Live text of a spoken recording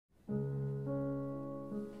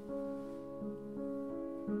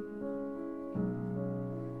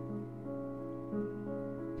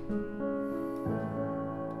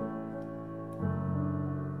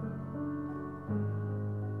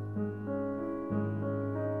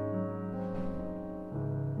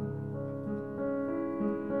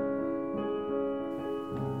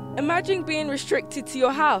Imagine being restricted to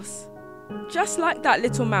your house, just like that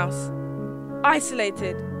little mouse.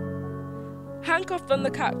 Isolated. Handcuffed on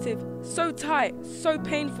the captive, so tight, so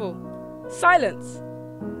painful. Silence.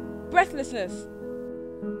 Breathlessness.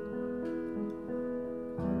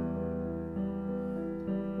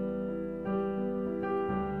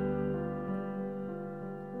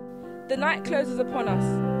 The night closes upon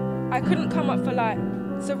us. I couldn't come up for light,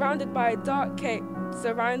 surrounded by a dark cape,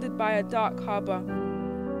 surrounded by a dark harbour.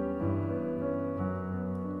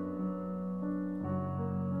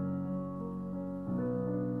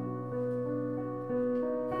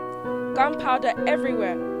 Gunpowder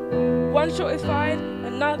everywhere. One shot is fired,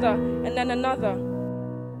 another, and then another.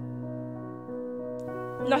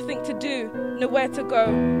 Nothing to do, nowhere to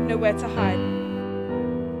go, nowhere to hide.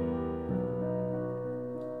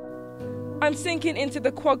 I'm sinking into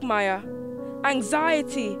the quagmire.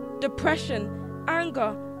 Anxiety, depression,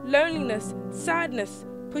 anger, loneliness, sadness,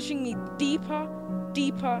 pushing me deeper,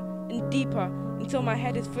 deeper, and deeper until my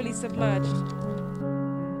head is fully submerged.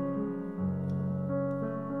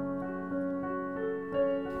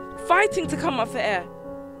 Fighting to come up for air,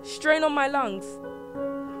 strain on my lungs.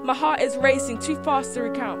 My heart is racing too fast to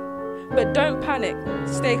recount. But don't panic,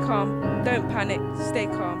 stay calm. Don't panic, stay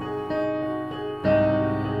calm.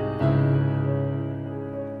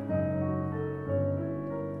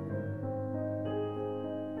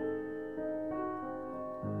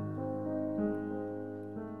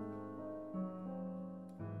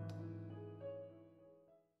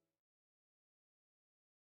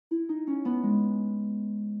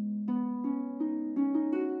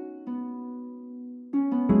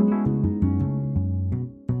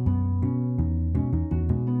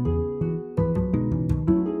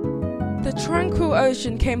 The tranquil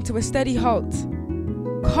ocean came to a steady halt.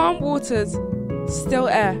 Calm waters, still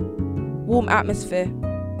air, warm atmosphere.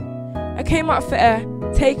 I came up for air,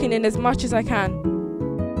 taking in as much as I can.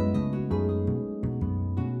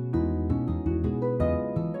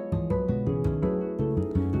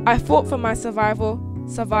 I fought for my survival,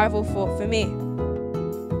 survival fought for me.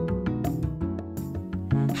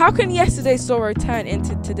 How can yesterday's sorrow turn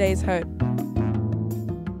into today's hope?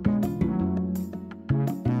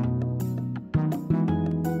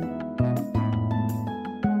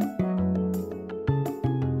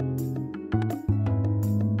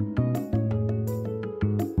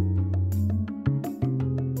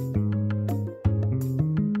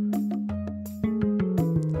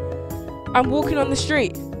 I'm walking on the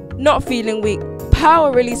street, not feeling weak,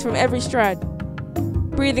 power released from every stride,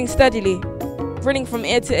 breathing steadily, running from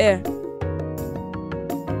ear to ear.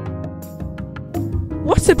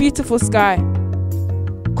 What a beautiful sky.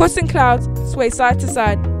 Crossing clouds sway side to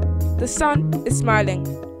side, the sun is smiling.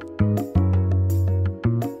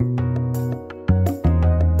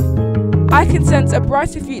 I can sense a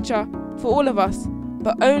brighter future for all of us,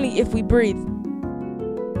 but only if we breathe.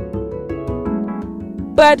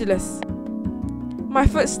 Birdless. My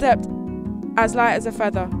footsteps as light as a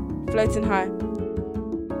feather, floating high.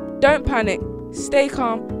 Don't panic, stay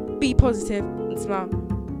calm, be positive, and smile.